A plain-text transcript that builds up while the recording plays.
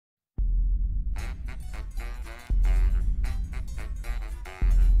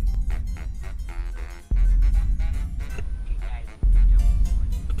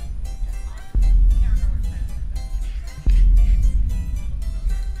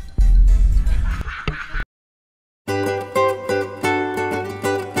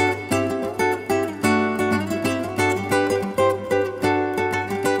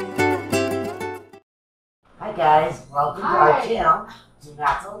guys, welcome to our Hi. channel, Two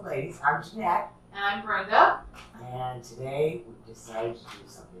Not So Old Ladies. I'm Jeanette, And I'm Brenda. and today we decided to do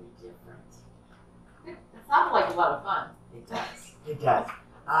something different. It sounded like a lot of fun. It does. It does.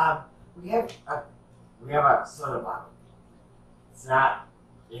 We have a soda bottle. It's not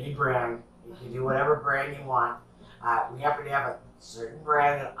any brand. You can do whatever brand you want. We happen to have a certain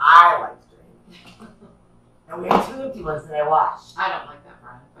brand that I like to drink, and we have two empty ones that I washed. I don't like that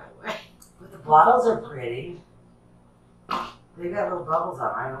brand, by the way. But the bottles are pretty. They got little bubbles on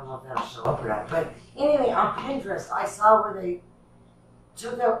them. I don't know if that'll show up or not. But anyway, on Pinterest, I saw where they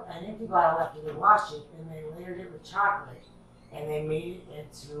took out an empty bottle after they washed it and they layered it with chocolate. And they made it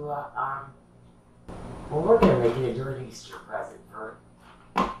into well, we're going to make it into an Easter present for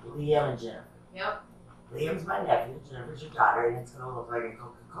Liam and Jennifer. Yep. Liam's my nephew, Jennifer's your daughter, and it's going to look like a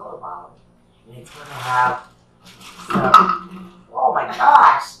Coca-Cola bottle. And it's going to have some, oh my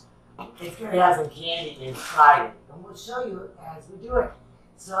gosh! It's going to have some candy inside it. And we'll show you as we do it.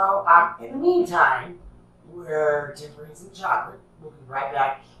 So, in the meantime, we're tempering some chocolate. We'll be right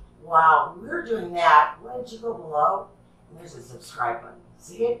back. While we're doing that, why don't you go below? And there's a subscribe button.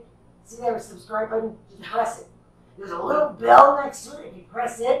 See it? See that subscribe button? Just press it. There's a little bell next to it. If you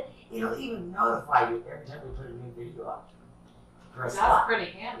press it, it'll even notify you every time we put a new video up. Press That's like.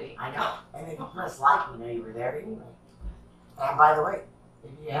 pretty handy. I know. And if you press like, we know you were there anyway. And by the way,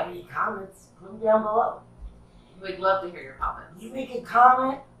 if you have any comments, put them down below. We'd love to hear your comments. You make a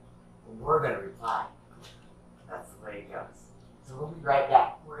comment, we're going to reply. That's the way it goes. So we'll be right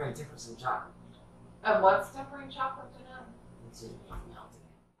back. We're going to temper some chocolate. And what's tempering chocolate, Jeanette? Let's see if it's melting.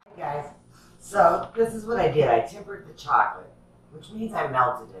 Hey guys, so this is what I did. I tempered the chocolate, which means I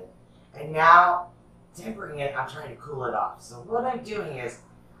melted it. And now, tempering it, I'm trying to cool it off. So what I'm doing is,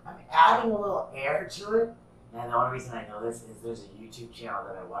 I'm adding a little air to it. And the only reason I know this is there's a YouTube channel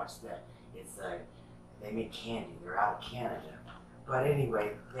that I watch that it's they make candy. They're out of Canada. But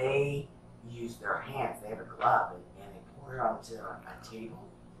anyway, they use their hands. They have a glove and they pour it onto a table.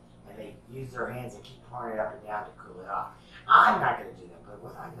 And they use their hands and keep pouring it up and down to cool it off. I'm not going to do that. But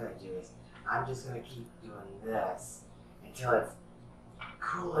what I'm going to do is I'm just going to keep doing this until it's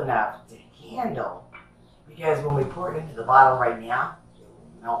cool enough to handle. Because when we pour it into the bottle right now, it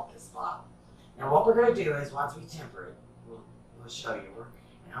will melt this bottle. And what we're going to do is, once we temper it, we'll show you.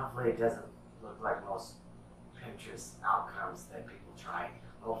 And hopefully it doesn't look like most Pinterest outcomes that people try.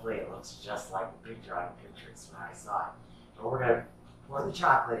 Hopefully it looks just like the picture on Pinterest when I saw it. But we're going to pour the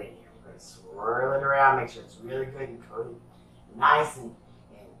chocolate in here. We're going to swirl it around, make sure it's really good and coated. Nice and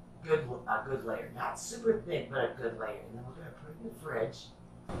good, a good layer. Not super thick, but a good layer. And then we're going to put it in the fridge,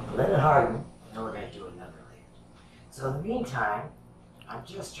 let it harden, and then we're going to do another layer. So in the meantime, I'm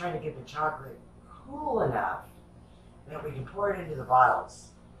just trying to get the chocolate cool enough that we can pour it into the bottles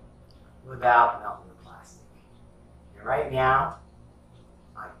without melting the plastic. And right now,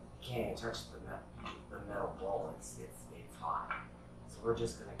 I can't even touch the metal bowl. It's hot. So we're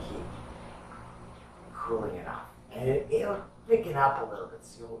just going to keep cooling it off. And it'll thicken up a little bit,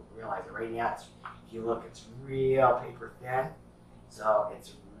 so you'll realize it. Right now, if you look, it's real paper thin, so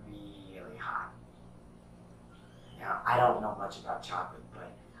it's really hot. Now, I don't know much about chocolate,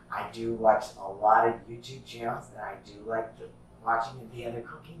 but I do watch a lot of YouTube channels, and I do like watching the other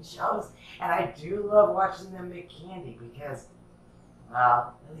cooking shows, and I do love watching them make candy because,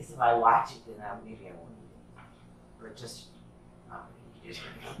 well, at least if I watch it, then maybe I won't eat it. But just, I'm going to eat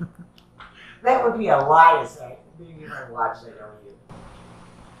it. That would be a lie to say. Maybe if I watch it, I don't eat it.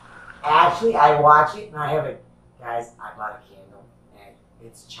 Actually, I watch it, and I have it. Guys, I bought a candle, and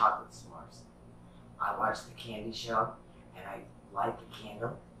it's chocolate s'mores. I watch the candy show, and I light the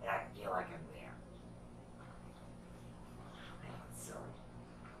candle, and I feel like I'm there. I know it's silly.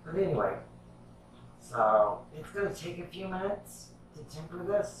 But anyway, so it's going to take a few minutes to temper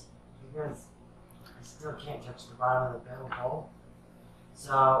this, because I still can't touch the bottom of the metal bowl.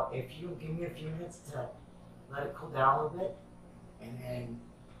 So if you give me a few minutes to let it cool down a little bit, and then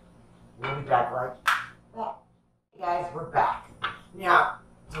we'll be back like that. Hey guys, we're back. Now,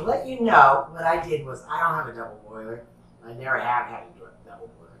 to let you know, what I did was, I don't have a double boiler. I never have had a double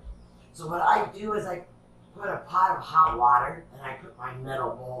boiler. So what I do is I put a pot of hot water and I put my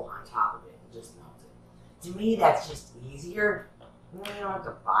metal bowl on top of it and just melt it. To me, that's just easier. You don't have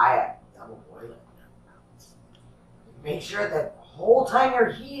to buy a double boiler. Make sure that the whole time you're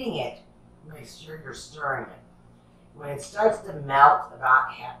heating it, make sure you're stirring it. When it starts to melt,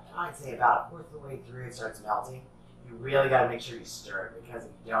 I'd say about a fourth of the way through it starts melting, you really got to make sure you stir it, because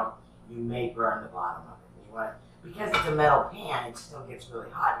if you don't, you may burn the bottom of it. Because it's a metal pan, it still gets really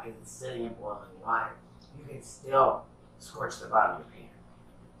hot because it's sitting in boiling water. You can still scorch the bottom of your pan.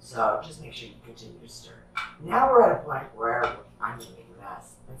 So just make sure you continue to stir it. Now we're at a point where I'm gonna make a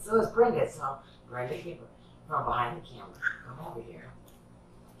mess. And so is Brenda. So Brenda came from behind the camera. Come over here.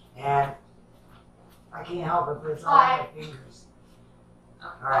 And I can't help it, but it's all Hi. my fingers. Okay.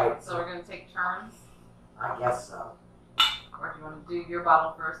 All right. So we're gonna take turns, I guess so. or do you want to do your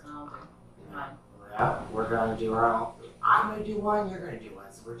bottle first, and I'll do mine? Well, we're gonna do our own. I'm gonna do one, you're gonna do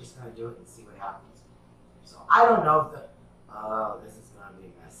one. So we're just gonna do it and see what happens. So I don't know if the. Oh, this is gonna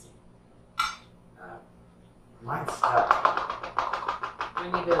be messy. Mine's stuck. Do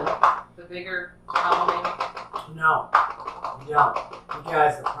we need the bigger bottle, maybe? No, you don't.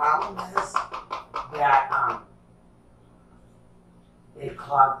 Because the problem is that it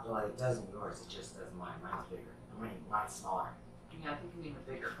clogged. Well, it doesn't yours. It just does mine. Mine's bigger. I mean, mine's smaller. Yeah, I think you need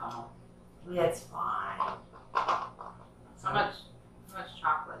a bigger funnel. It's fine. How much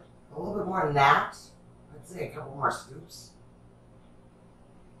chocolate? A little bit more than that. I'd say a couple more scoops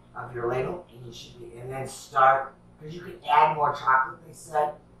of your ladle, and you should be. And then start, because you can add more chocolate. They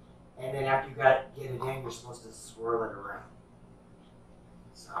said, and then after you get it in, you're supposed to swirl it around.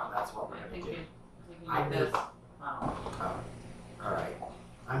 So that's what we're I gonna think do. you need this funnel. All right.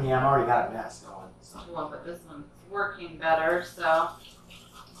 I mean, I've already got a mess going. So Well, but this one's working better, so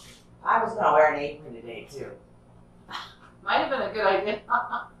I was gonna wear an apron today too. might have been a good idea.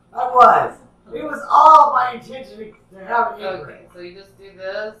 I was. It was all my intention to have an apron. Okay, so you just do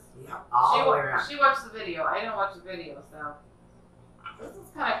this. Yeah, all the way around. She watched the video. I didn't watch the video, so this is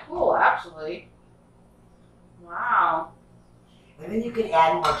kind of cool, actually. Wow. And then you can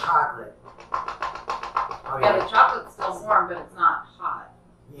add more chocolate. Oh Yeah, the chocolate's still warm, but it's not hot.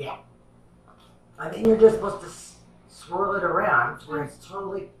 Yeah. And then you're just supposed to swirl it around to where it's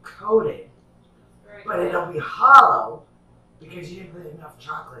totally coated, Very but cool. it'll be hollow because you didn't put enough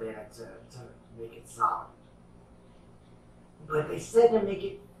chocolate in it to make it solid. But they said to make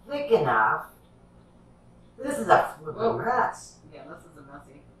it thick enough. This is a Whoa. flippin' mess. Yeah, this is a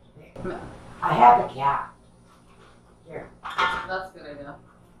messy. I have the cap. Here. That's a good idea.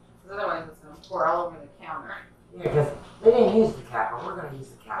 Because otherwise it's going to pour all over the counter. Yeah, because they didn't use the cap, but we're going to use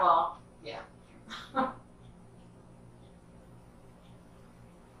the cap. Well, yeah.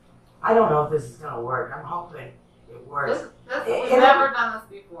 I don't know if this is going to work. I'm hoping it works. We've never done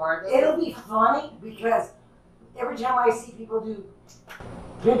this before. It'll be funny because every time I see people do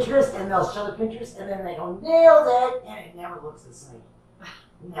Pinterest and they'll show the Pinterest and then they go, nailed it, and it never looks the same.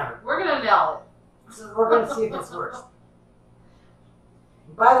 Never. We're going to nail it. So we're going to see if this works.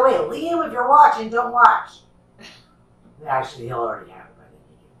 By the way, Liam, if you're watching, don't watch. Actually, he'll already have it by then.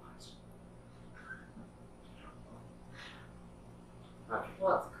 He can watch. Okay.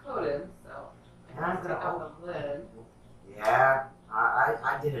 Well, it's coated, so And I I'm can gonna take off the lid. Yeah,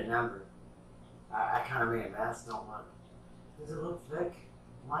 I did a number. I kind of made a mess. Don't want. Does it look thick?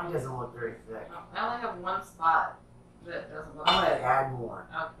 Mine doesn't look very thick. I only have one spot that doesn't look I'm gonna thick. add more.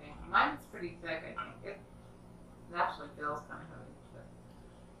 Okay, mine's pretty thick, I think. It actually feels kind of heavy.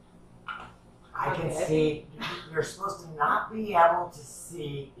 I can Okay. see. You're supposed to not be able to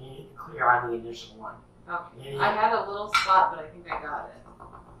see any clear on the initial one. Okay, Yeah. I had a little spot, but I think I got it.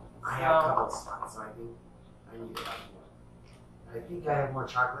 I have a couple of spots, so I think I need to have more. I think I have more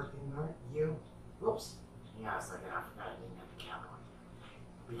chocolate than you. Whoops. Yeah, it's like I forgot I didn't have the cap on.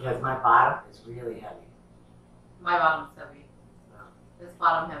 Because my bottom is really heavy. My bottom's heavy. No. It's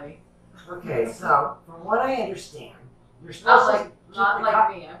bottom heavy. Okay, so from what I understand, you're Not supposed to like keep not the like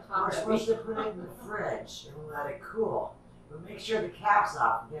cup- me. I'm we're top supposed heavy. to put it in the fridge and let it cool. But make sure the cap's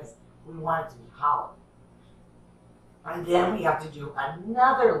off because we want it to be hollow. And then we have to do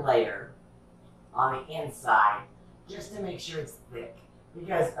another layer on the inside just to make sure it's thick.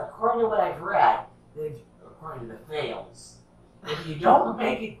 Because according to what I've read, according to the fails, if you don't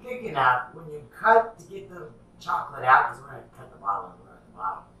make it thick enough, when you cut to get the chocolate out, because we're going to cut the bottom at the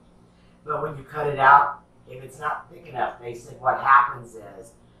bottom, but when you cut it out, if it's not thick enough, they said what happens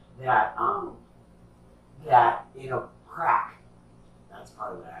is that that it'll crack. That's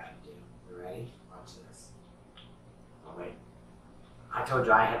probably what I have to do. You ready? Watch this. Oh wait, I told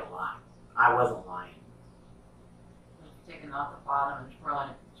you I had a lot. I wasn't lying. Taking off the bottom and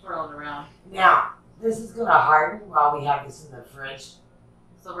twirling it around. Now this is gonna harden while we have this in the fridge.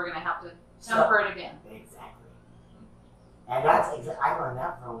 So we're gonna have to temper it again. Exactly. And that's I learned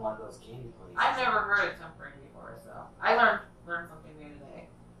that from one of those candy places. I've never heard of tempering before, so I learned something new today.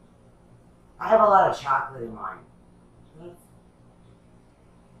 I have a lot of chocolate in mine.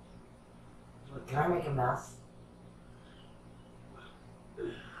 Look, can I make a mess?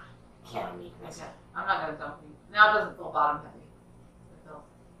 Can't I make this? Okay, I'm not gonna dump you. Now it doesn't feel bottom heavy. It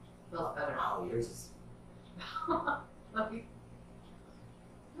feels better. Oh, yours is. Let me-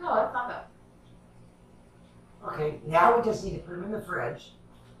 No, it's not that. Okay, now we just need to put them in the fridge.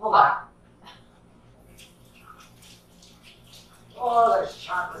 Hold on. Oh, there's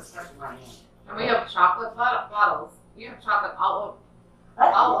chocolate stuck in my hand. And we have chocolate bottles. You have chocolate all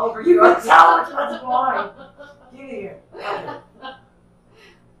over You yours. can tell which one's mine. Give it here. Okay.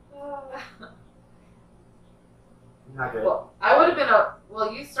 Not good. Well, I would have been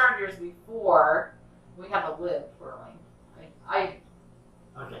well, you started yours before we had the lid twirling. Okay.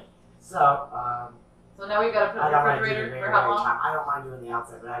 So, so now we've got to put I in the don't want to do refrigerator the very, for very how long? top. I don't mind doing the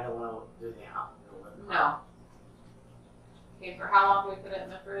outside, but I don't want to do the out. No. Okay, for how long do we put it in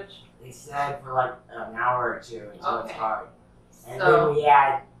the fridge? They said for like an hour or two until it's Okay. hard. And So-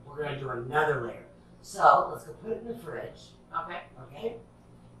 then we're going to do another layer. So, let's go put it in the fridge. Okay. Okay?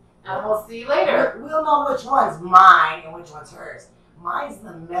 And we'll see you later. We'll know which one's mine and which one's hers. Mine's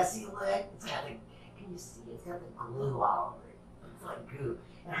the messy lid. It's got the, can you see? It's got the glue all over it. It's like goo.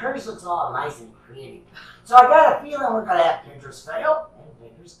 And hers looks all nice and pretty. So I got a feeling we're going to have Pinterest fail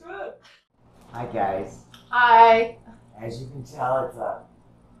and Pinterest good. Hi guys. Hi. As you can tell, it's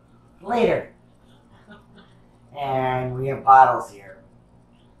later. And we have bottles here.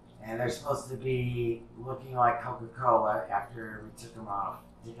 And they're supposed to be looking like Coca-Cola after we took them off.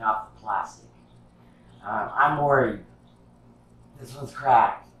 Take off the plastic. I'm worried. This one's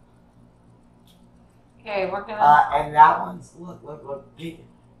cracked. Okay, we're gonna. And that one's, look.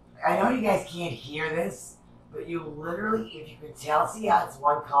 I know you guys can't hear this, but you literally, if you can tell, see how it's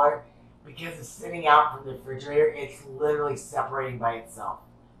one color? Because it's sitting out from the refrigerator, it's literally separating by itself.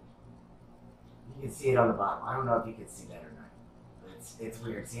 You can see it on the bottom. I don't know if you can see that or not. But it's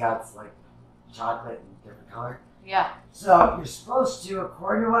weird. See how it's like chocolate and different color? Yeah. So you're supposed to,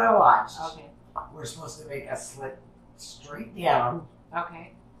 according to what I watched, Okay. we're supposed to make a slit straight down,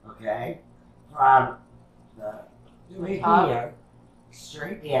 Okay. okay, from the doohickey top. here,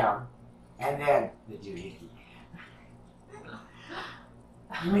 straight down, and then the doohickey.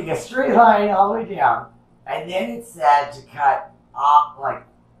 You make a straight line all the way down, and then it said to cut off like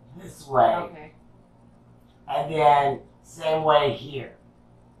this way, Okay. and then same way here,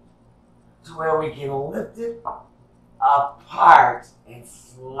 to where we can lift it apart and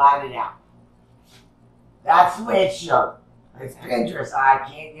slide it out. That's the way it showed. It's Pinterest. I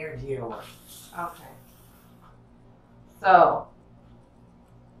can't guarantee it'll work. Okay. So.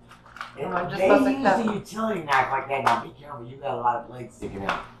 They I'm just supposed to use cut- the utility knife like that. Now be careful. You got a lot of blades sticking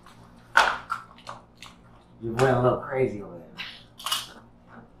out. You went a little crazy over there.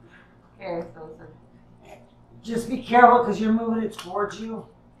 Okay, so it's Just be careful because you're moving it towards you.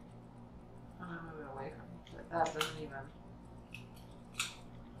 I'm gonna move it away from you, but that doesn't even.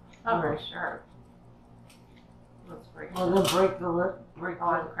 Not very sharp. Let's break. Well, then break the lip. Break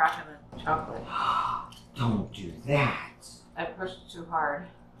Oh, the I'm cracking the chocolate. Don't do that. I pushed too hard.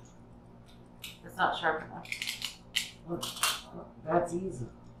 It's not sharp enough. Look, that's easy.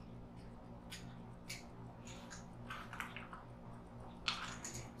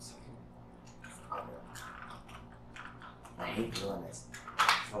 I hate doing this.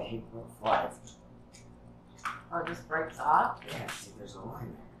 I hate when it flies. Oh, it just breaks off? Yeah, see, there's a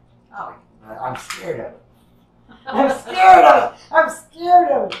line there. Oh. But I'm scared of it. I'm scared of it. I'm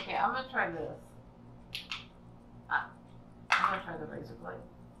scared of it. Okay, I'm gonna try this. I'm gonna try the razor blade.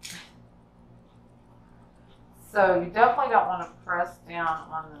 So you definitely don't want to press down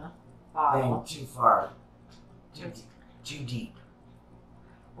on the bottle. Too far. Too deep.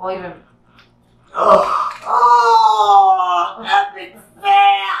 Well, even Oh, epic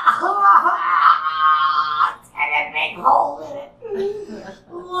fail! It's got a big hole in it.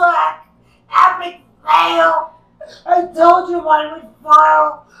 Look, epic fail! I told you mine would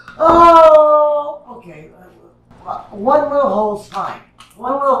file. Oh, okay. One little hole's fine.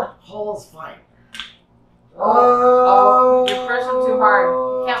 One little hole's fine. oh, you're pushing too hard.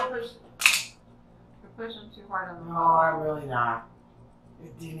 You can't push. You're pushing too hard on the No, I'm really not.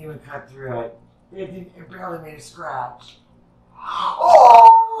 It didn't even cut through it. It barely made a scratch.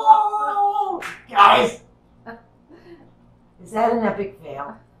 Oh! Guys! Is that an epic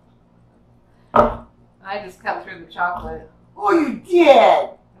fail? I just cut through the chocolate. Oh, you did!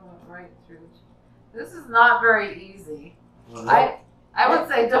 It went right through. This is not very easy. Well, I would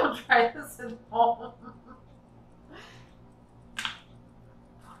say don't try this at home.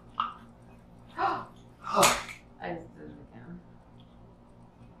 I just did it again.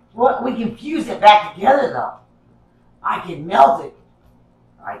 well, we can fuse it back together, though. I can melt it.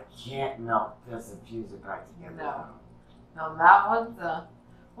 I can't melt this and fuse it back together. No. No, that one's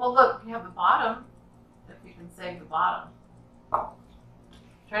well, look, you have the bottom. If you can save the bottom.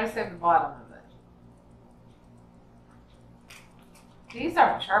 Try to save the bottom of it. These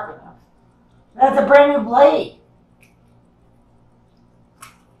aren't sharp enough. That's a brand new blade.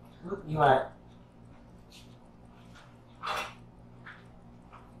 You want?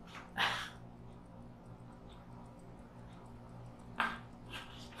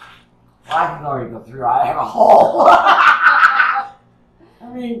 Well, I can already go through. I have a hole. I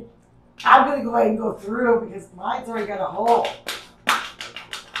mean, I'm gonna go ahead and go through because mine's already got a hole.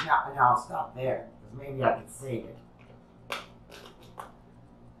 Now I'll stop there because maybe I can save it.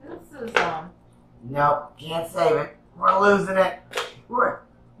 This is Nope, can't save it. We're losing it.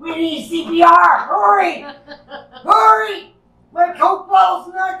 We need CPR. Hurry! Hurry! My Coke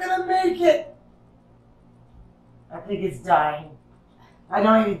bottle's not gonna make it. I think it's dying. I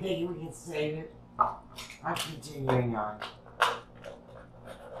don't even think we can save it. I'm continuing on.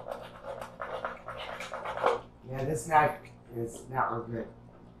 Yeah, this knife is not real good.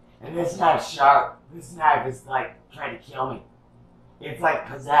 And this knife's sharp. This knife is like trying to kill me. It's like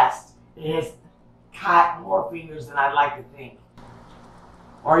possessed. It has cut more fingers than I'd like to think.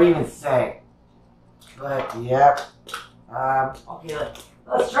 Or even say. But, yep. Okay,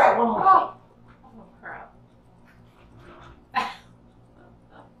 let's try it one more. oh crap.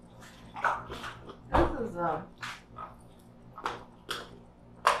 This is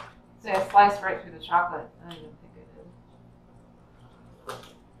see, I sliced right through the chocolate. I didn't even think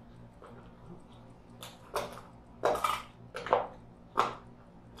I did.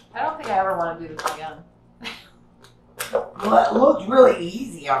 I don't think I ever want to do this again. Well, it looked really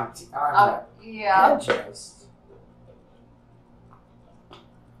easy on Yeah. Pinterest.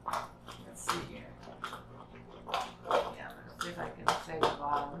 Let's see here. Yeah, let's see if I can save the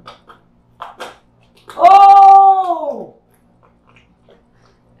bottom. Oh!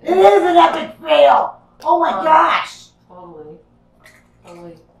 It is an epic fail! Oh my gosh! Totally.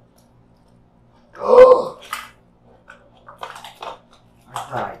 Oh! I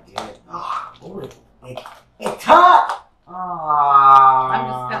thought I did it. Oh, it cut! I'm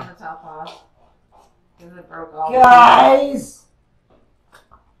just cutting the top off. Because it broke off. Guys!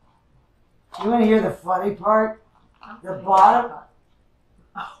 You want to hear the funny part? The bottom?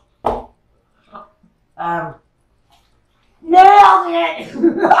 Nailed it!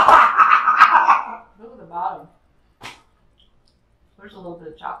 Look at the bottom. There's a little bit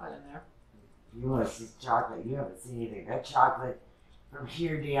of chocolate in there. You want to see chocolate? You haven't seen anything. That chocolate from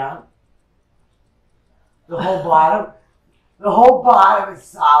here down, the whole bottom is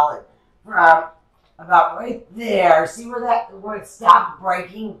solid. From about right there, see where it stopped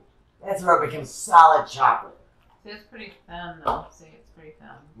breaking? That's where it becomes solid chocolate. See, it's pretty thin though. See, it's pretty thin.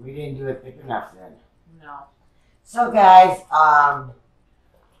 We didn't do it thick enough then. No. So guys, I'm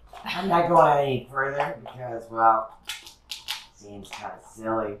not going any further because, well, seems kind of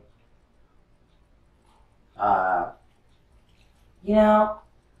silly. You know,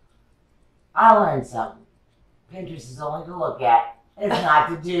 I learned something. Pinterest is only to look at. It's not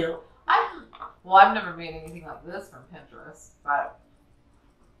to do. I've never made anything like this from Pinterest, but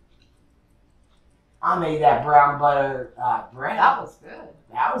I made that brown butter bread. that was good.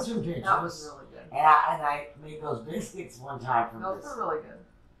 That was from Pinterest. That was really good. And I made those biscuits one time from Those this. were really good.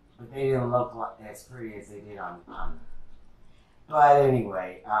 But they didn't look like as pretty as they did on. But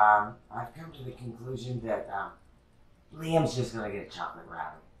anyway, I've come to the conclusion that Liam's just gonna get a chocolate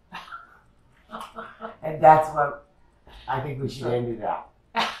rabbit, and that's what I think we should end it at.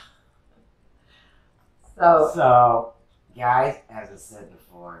 So, guys, as I said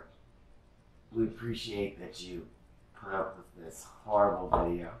before, we appreciate that you put up with this horrible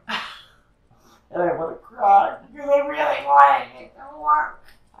video. And I want to cry because I really wanted it to work.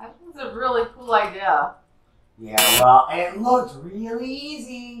 That was a really cool idea. Yeah, well, it looked really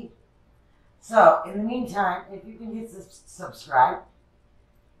easy. So, in the meantime, if you can hit subscribe,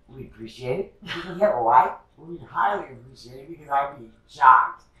 we'd appreciate it. If you can hit like, we'd highly appreciate it because I'd be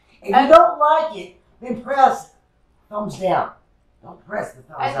shocked. If you don't like it, then press thumbs down. Don't press the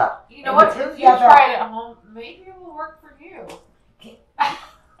thumbs up. You know what? If you try it at home, maybe it will work for you.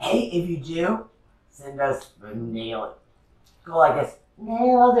 Hey, if you do, send us the nail it. Go like this.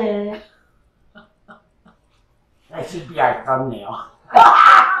 Nailed it. That should be our thumbnail.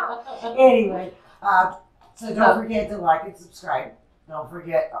 Anyway, so don't forget to like and subscribe. Don't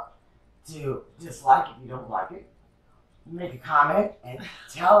forget to dislike if you don't like it. Make a comment and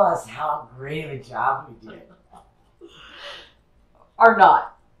tell us how great of a job we did. Or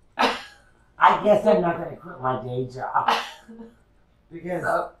not. I guess I'm not going to quit my day job. Because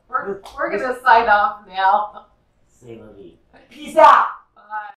So we're going to sign off now. c'est la vie. Peace out.